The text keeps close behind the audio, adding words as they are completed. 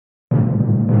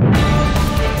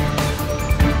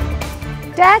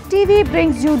Tag TV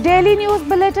brings you daily news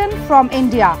bulletin from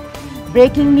India.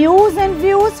 Breaking news and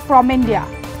views from India.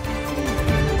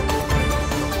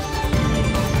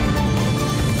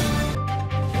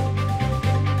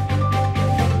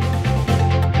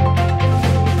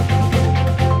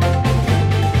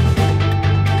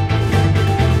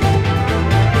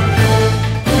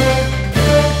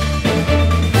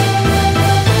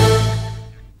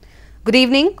 Good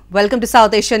evening. Welcome to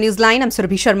South Asia Newsline. I'm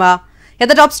Surabhi Sharma. Here are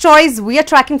the top stories we are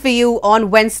tracking for you on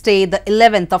Wednesday, the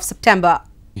 11th of September.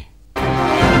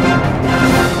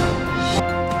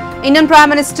 Indian Prime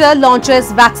Minister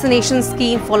launches vaccination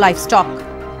scheme for livestock.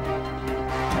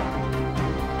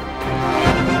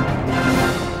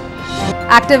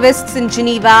 Activists in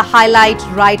Geneva highlight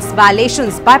rights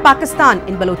violations by Pakistan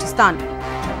in Balochistan.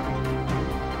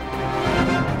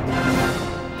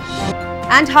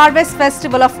 And Harvest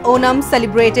Festival of Onam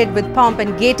celebrated with pomp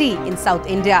and gaiety in South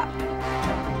India.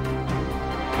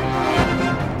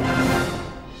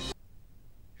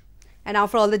 And now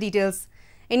for all the details.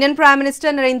 Indian Prime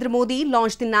Minister Narendra Modi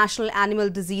launched the National Animal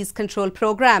Disease Control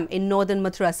Program in northern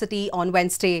Mathura city on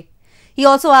Wednesday. He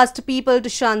also asked people to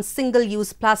shun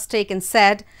single-use plastic and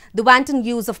said the wanton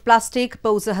use of plastic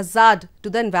poses a hazard to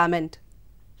the environment.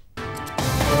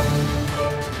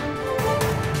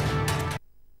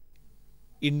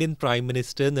 Indian Prime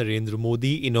Minister Narendra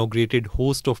Modi inaugurated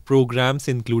host of programs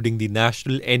including the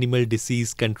National Animal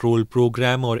Disease Control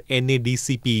Program or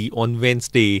NADCP on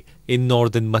Wednesday in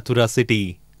northern Mathura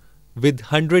city. With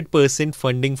 100%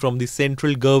 funding from the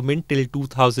central government till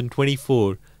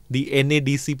 2024, the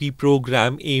NADCP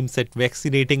program aims at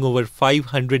vaccinating over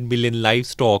 500 million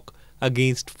livestock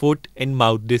against foot and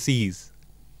mouth disease.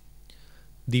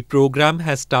 The program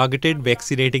has targeted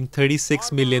vaccinating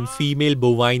 36 million female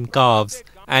bovine calves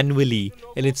annually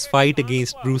in its fight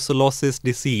against brucellosis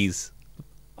disease.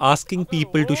 Asking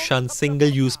people to shun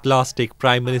single-use plastic,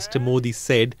 Prime Minister Modi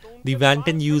said the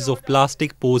wanton use of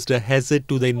plastic posed a hazard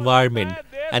to the environment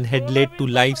and had led to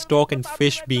livestock and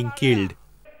fish being killed.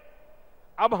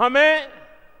 अब हमें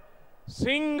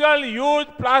single use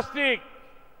plastic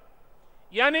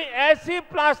यानी ऐसी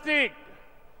plastic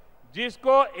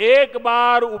जिसको एक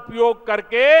बार उपयोग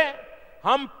करके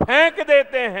हम फेंक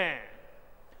देते हैं,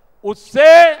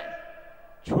 उससे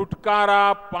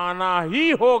छुटकारा पाना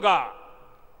ही होगा।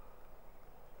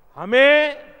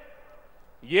 हमें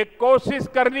ये कोशिश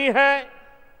करनी है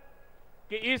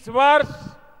कि इस वर्ष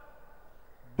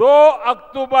 2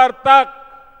 अक्टूबर तक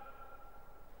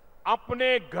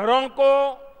अपने घरों को,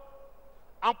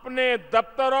 अपने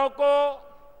दफ्तरों को,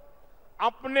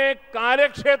 अपने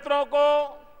कार्यक्षेत्रों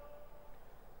को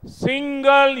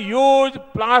सिंगल यूज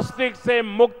प्लास्टिक से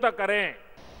मुक्त करें।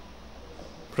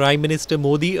 Prime Minister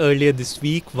Modi earlier this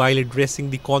week, while addressing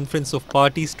the Conference of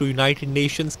Parties to United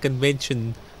Nations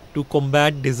Convention to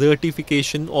combat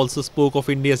desertification, also spoke of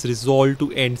India's resolve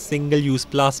to end single-use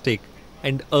plastic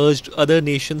and urged other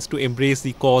nations to embrace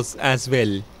the cause as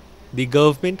well. The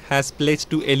government has pledged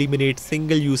to eliminate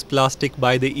single-use plastic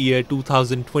by the year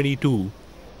 2022.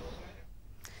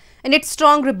 In its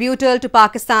strong rebuttal to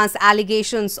Pakistan's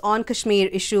allegations on Kashmir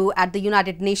issue at the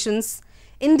United Nations,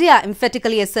 India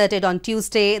emphatically asserted on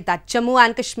Tuesday that Jammu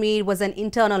and Kashmir was an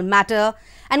internal matter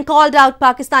and called out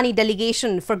Pakistani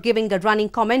delegation for giving a running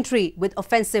commentary with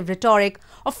offensive rhetoric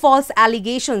of false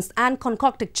allegations and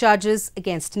concocted charges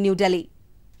against New Delhi.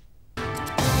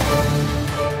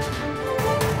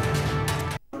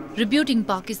 Rebuting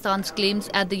Pakistan's claims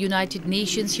at the United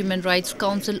Nations Human Rights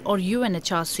Council or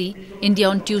UNHRC, India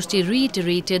on Tuesday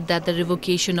reiterated that the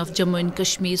revocation of Jammu and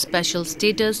Kashmir's special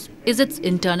status is its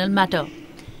internal matter.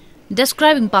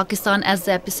 Describing Pakistan as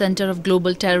the epicenter of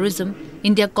global terrorism,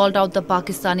 India called out the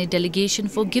Pakistani delegation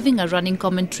for giving a running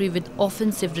commentary with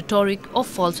offensive rhetoric of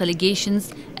false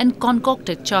allegations and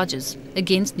concocted charges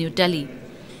against New Delhi.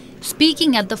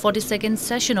 Speaking at the 42nd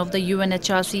session of the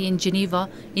UNHRC in Geneva,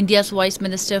 India's Vice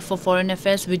Minister for Foreign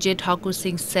Affairs Vijay Thakur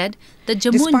Singh said that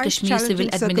Jammu and Kashmir Civil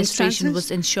Administration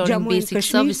was ensuring basic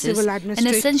services and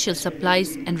essential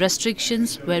supplies and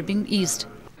restrictions were being eased.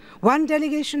 One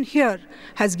delegation here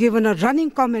has given a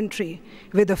running commentary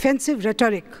with offensive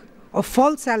rhetoric of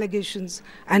false allegations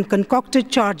and concocted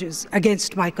charges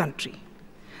against my country.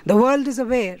 The world is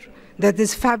aware that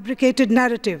this fabricated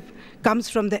narrative comes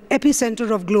from the epicenter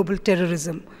of global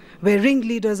terrorism, where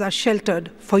ringleaders are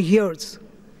sheltered for years.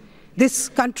 This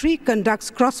country conducts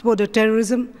cross-border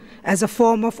terrorism as a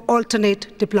form of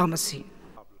alternate diplomacy.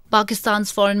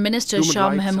 Pakistan's Foreign Minister Shah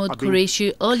Mahmood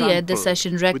Qureshi earlier at the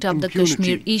session racked up the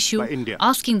Kashmir issue,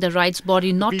 asking the rights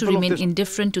body not to remain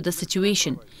indifferent to the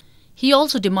situation. He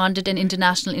also demanded an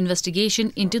international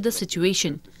investigation into the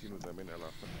situation.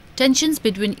 Tensions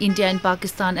between India and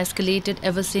Pakistan escalated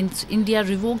ever since India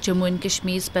revoked Jammu and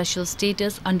Kashmir's special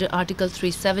status under Article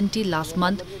 370 last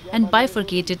month and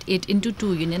bifurcated it into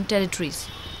two union territories.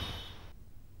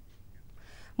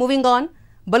 Moving on,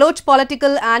 Baloch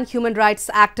political and human rights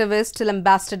activist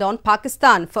lambasted on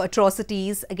Pakistan for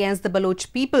atrocities against the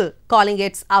Baloch people, calling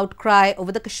its outcry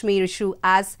over the Kashmir issue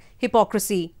as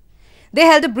hypocrisy. They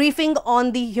held a briefing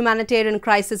on the humanitarian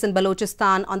crisis in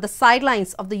Balochistan on the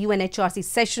sidelines of the UNHRC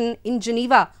session in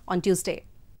Geneva on Tuesday.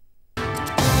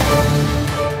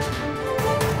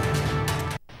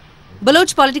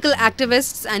 Baloch political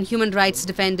activists and human rights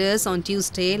defenders on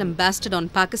Tuesday lambasted on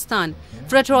Pakistan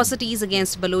for atrocities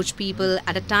against Baloch people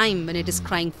at a time when it is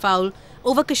crying foul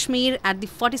over Kashmir at the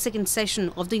 42nd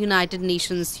session of the United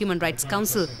Nations Human Rights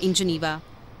Council in Geneva.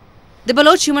 The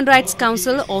Baloch Human Rights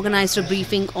Council organized a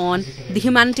briefing on the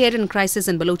humanitarian crisis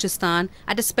in Balochistan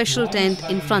at a special tent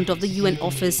in front of the UN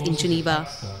office in Geneva.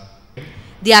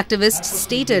 The activists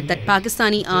stated that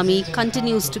Pakistani army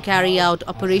continues to carry out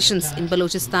operations in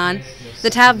Balochistan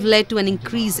that have led to an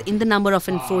increase in the number of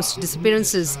enforced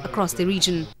disappearances across the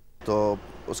region. तो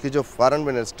उसकी जो foreign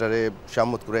minister है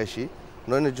शामुत कुरैशी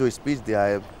उन्होंने जो speech दिया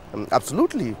है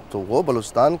absolutely तो वो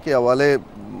बलूचिस्तान के हवाले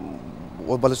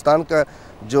वो बलूचिस्तान का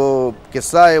जो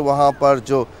किस्सा है वहाँ पर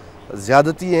जो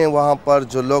ज़्यादती हैं वहाँ पर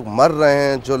जो लोग मर रहे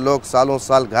हैं जो लोग सालों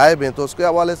साल गायब हैं तो उसके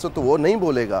हवाले से तो वो नहीं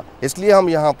बोलेगा इसलिए हम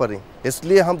यहाँ पर हैं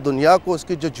इसलिए हम दुनिया को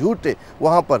उसकी जो झूठ है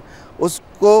वहाँ पर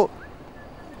उसको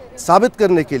साबित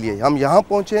करने के लिए हम यहाँ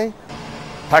पहुँचे हैं.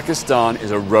 Pakistan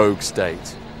is a rogue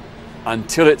state.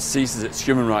 Until it ceases its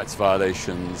human rights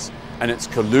violations and its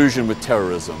collusion with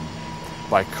terrorism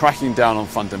by cracking down on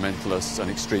fundamentalists and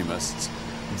extremists,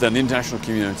 then the international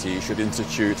community should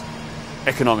institute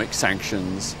economic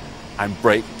sanctions and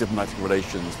break diplomatic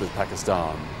relations with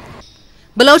Pakistan.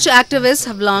 Baloch activists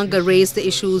have long raised the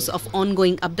issues of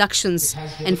ongoing abductions,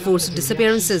 enforced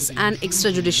disappearances and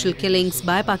extrajudicial killings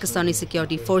by Pakistani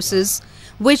security forces,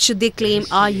 which they claim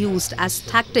are used as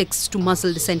tactics to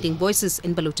muzzle dissenting voices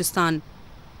in Balochistan.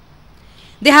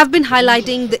 They have been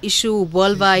highlighting the issue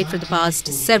worldwide for the past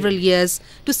several years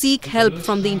to seek help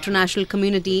from the international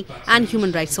community and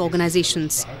human rights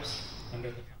organizations.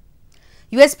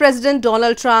 US President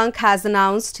Donald Trump has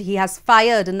announced he has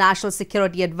fired National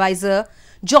Security Advisor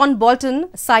John Bolton,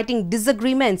 citing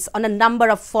disagreements on a number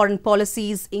of foreign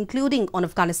policies, including on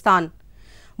Afghanistan.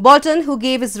 Bolton, who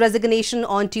gave his resignation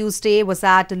on Tuesday, was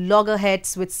at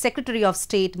loggerheads with Secretary of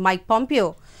State Mike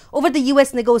Pompeo over the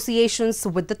US negotiations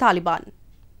with the Taliban.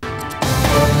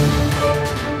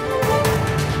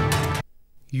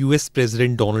 US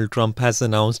President Donald Trump has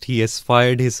announced he has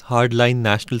fired his hardline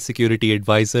National Security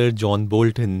Advisor John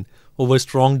Bolton over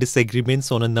strong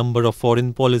disagreements on a number of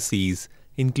foreign policies,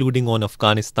 including on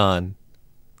Afghanistan.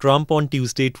 Trump on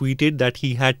Tuesday tweeted that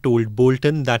he had told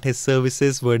Bolton that his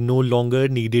services were no longer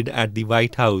needed at the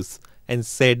White House and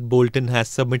said Bolton has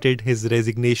submitted his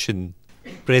resignation.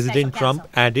 President Trump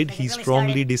added he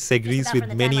strongly disagrees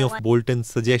with many of Bolton's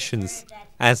suggestions,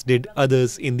 as did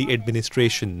others in the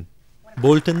administration.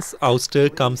 Bolton's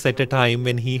ouster comes at a time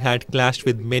when he had clashed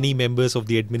with many members of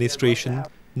the administration,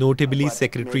 notably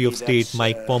Secretary of State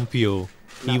Mike Pompeo.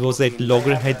 He was at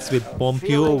loggerheads with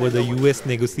Pompeo over the US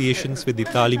negotiations with the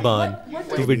Taliban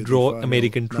to withdraw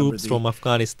American troops from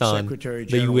Afghanistan,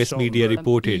 the US media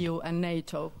reported.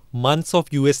 Months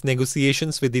of US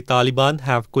negotiations with the Taliban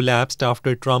have collapsed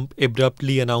after Trump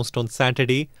abruptly announced on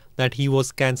Saturday that he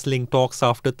was cancelling talks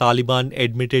after Taliban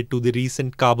admitted to the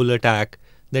recent Kabul attack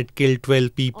that killed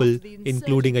 12 people,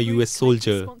 including a US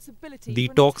soldier. The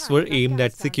talks were aimed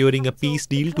at securing a peace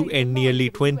deal to end nearly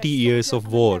 20 years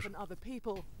of war.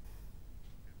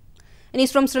 And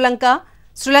he's from Sri Lanka.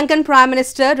 Sri Lankan Prime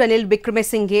Minister Ranil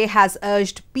Wickremesinghe has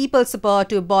urged people's support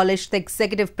to abolish the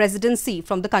executive presidency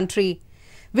from the country.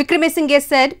 Wickremesinghe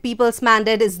said people's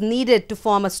mandate is needed to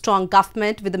form a strong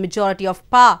government with a majority of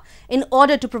power in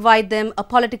order to provide them a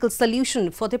political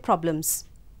solution for their problems.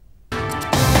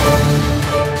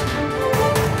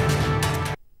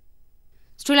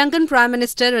 Sri Lankan Prime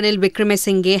Minister Ranil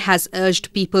Wickremesinghe has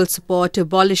urged people's support to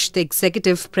abolish the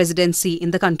executive presidency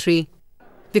in the country.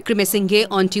 Wickremesinghe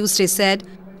on Tuesday said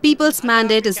people's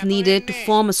mandate is needed to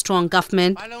form a strong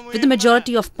government with a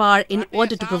majority of power in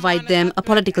order to provide them a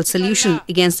political solution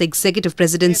against the executive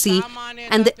presidency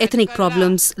and the ethnic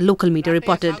problems, local media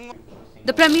reported.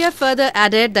 The Premier further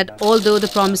added that although the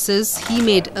promises he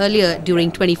made earlier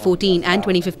during 2014 and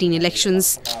 2015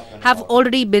 elections have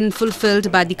already been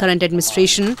fulfilled by the current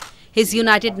administration, his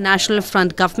United National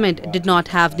Front government did not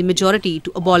have the majority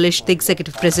to abolish the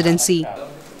executive presidency.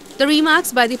 The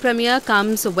remarks by the Premier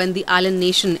comes when the island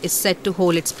nation is set to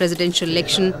hold its presidential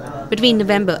election between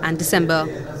November and December.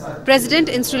 President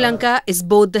in Sri Lanka is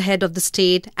both the head of the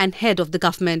state and head of the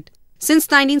government. Since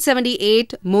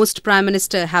 1978, most Prime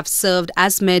Ministers have served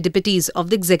as mere deputies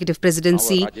of the executive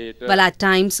presidency, while at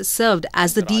times served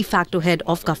as the de facto head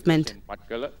of government.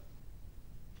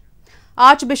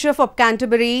 Archbishop of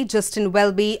Canterbury, Justin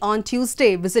Welby, on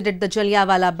Tuesday visited the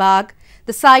Jallianwala Bagh,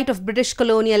 the site of British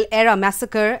colonial-era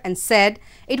massacre, and said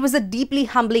it was a deeply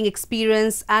humbling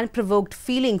experience and provoked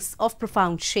feelings of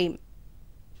profound shame.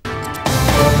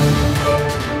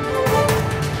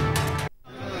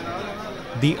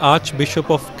 The Archbishop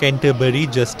of Canterbury,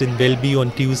 Justin Welby, on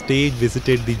Tuesday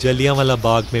visited the Jallianwala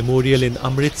Bagh Memorial in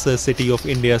Amritsar, city of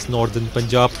India's northern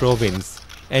Punjab province,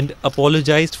 and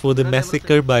apologized for the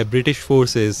massacre by British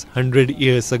forces 100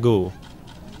 years ago.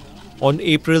 On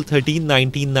April 13,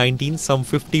 1919, some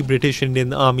 50 British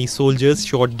Indian Army soldiers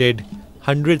shot dead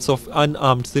hundreds of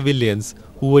unarmed civilians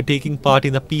who were taking part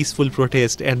in a peaceful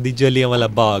protest at the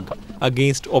Jallianwala Bagh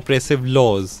against oppressive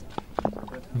laws.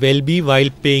 Welby,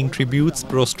 while paying tributes,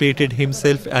 prostrated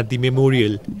himself at the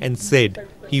memorial and said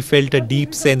he felt a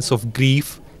deep sense of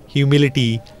grief,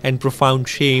 humility and profound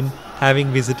shame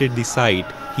having visited the site.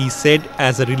 He said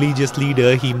as a religious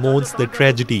leader he mourns the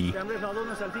tragedy.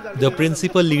 The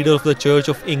principal leader of the Church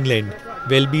of England,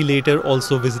 Welby later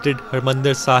also visited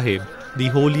Harmandir Sahib, the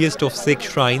holiest of Sikh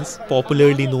shrines,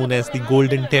 popularly known as the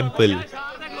Golden Temple.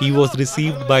 He was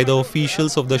received by the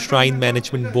officials of the shrine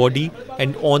management body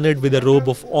and honoured with a robe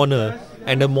of honour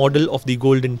and a model of the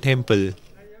Golden Temple.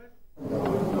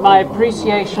 My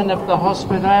appreciation of the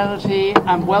hospitality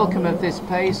and welcome of this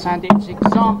place and its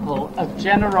example of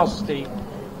generosity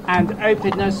and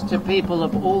openness to people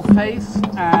of all faiths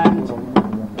and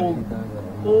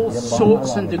all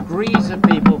sorts and degrees of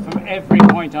people from every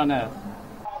point on earth.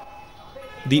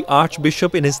 The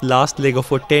Archbishop, in his last leg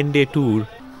of a 10-day tour,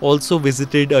 also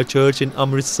visited a church in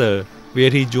Amritsar, where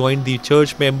he joined the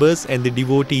church members and the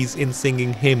devotees in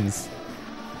singing hymns.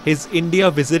 His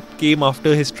India visit came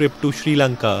after his trip to Sri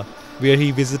Lanka, where he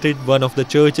visited one of the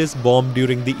churches bombed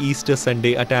during the Easter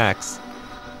Sunday attacks.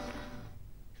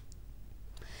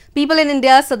 People in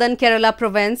India's southern Kerala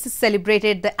province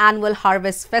celebrated the annual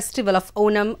harvest festival of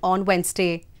Onam on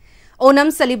Wednesday. Onam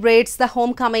celebrates the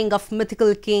homecoming of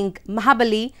mythical king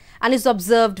Mahabali and is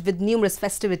observed with numerous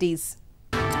festivities.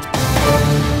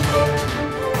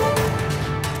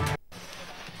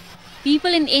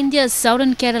 People in India's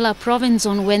southern Kerala province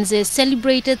on Wednesday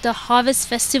celebrated the harvest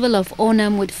festival of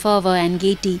Onam with fervour and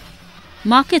gaiety.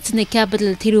 Markets in the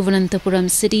capital Thiruvananthapuram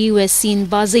city were seen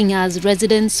buzzing as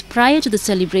residents prior to the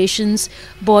celebrations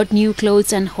bought new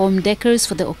clothes and home decors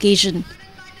for the occasion.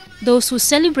 Those who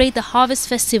celebrate the harvest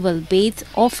festival bathe,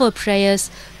 offer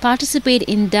prayers, participate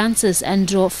in dances and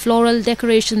draw floral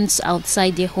decorations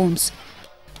outside their homes.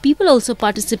 People also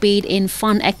participate in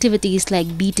fun activities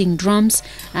like beating drums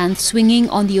and swinging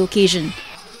on the occasion.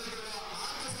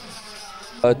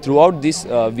 Throughout this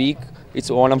week, it's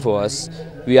Onam for us.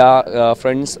 We are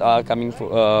friends are coming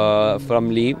from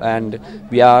leave and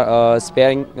we are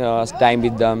sparing time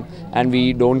with them, and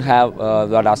we don't have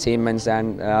assignments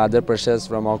and other pressures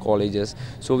from our colleges.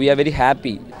 So we are very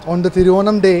happy. On the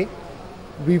Thiruvonam day,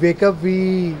 we wake up,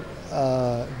 we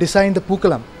design the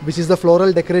Pookalam, which is the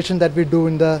floral decoration that we do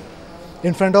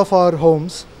in front of our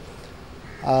homes.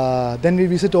 Then we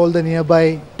visit all the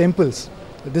nearby temples.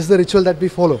 This is the ritual that we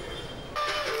follow.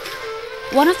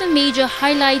 One of the major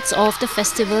highlights of the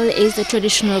festival is the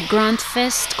traditional Grand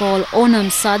Fest called Onam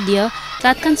Sadhya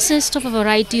that consists of a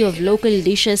variety of local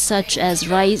dishes such as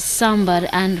rice, sambar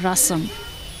and rasam.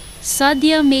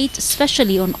 Sadhya made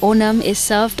specially on Onam is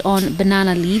served on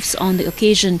banana leaves on the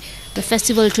occasion. The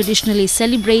festival traditionally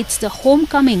celebrates the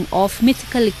homecoming of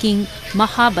mythical king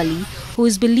Mahabali, who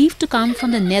is believed to come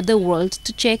from the netherworld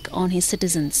to check on his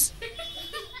citizens.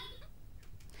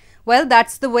 Well,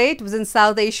 that's the way it was in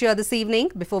South Asia this evening.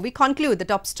 Before we conclude, the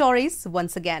top stories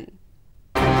once again.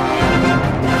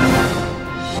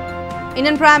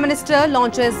 Indian Prime Minister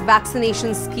launches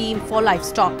vaccination scheme for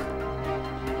livestock.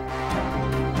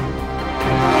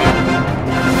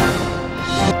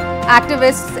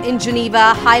 Activists in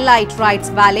Geneva highlight rights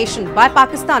violation by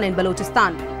Pakistan in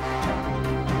Balochistan.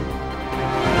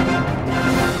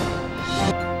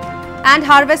 And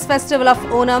Harvest Festival of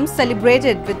Onam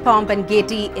celebrated with pomp and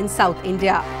gaiety in South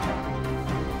India.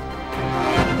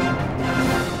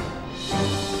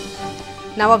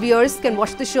 Now our viewers can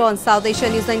watch the show on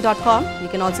SouthAsiaNewsline.com. You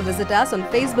can also visit us on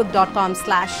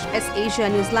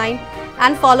Facebook.com/SAsiaNewsline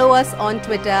and follow us on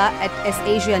Twitter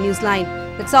 @SAsiaNewsline.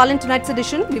 That's all in tonight's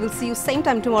edition. We will see you same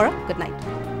time tomorrow. Good night.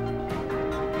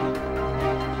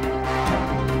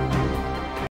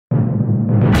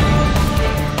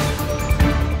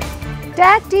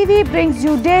 Tag TV brings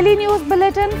you daily news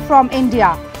bulletin from India.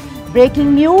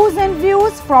 Breaking news and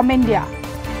views from India.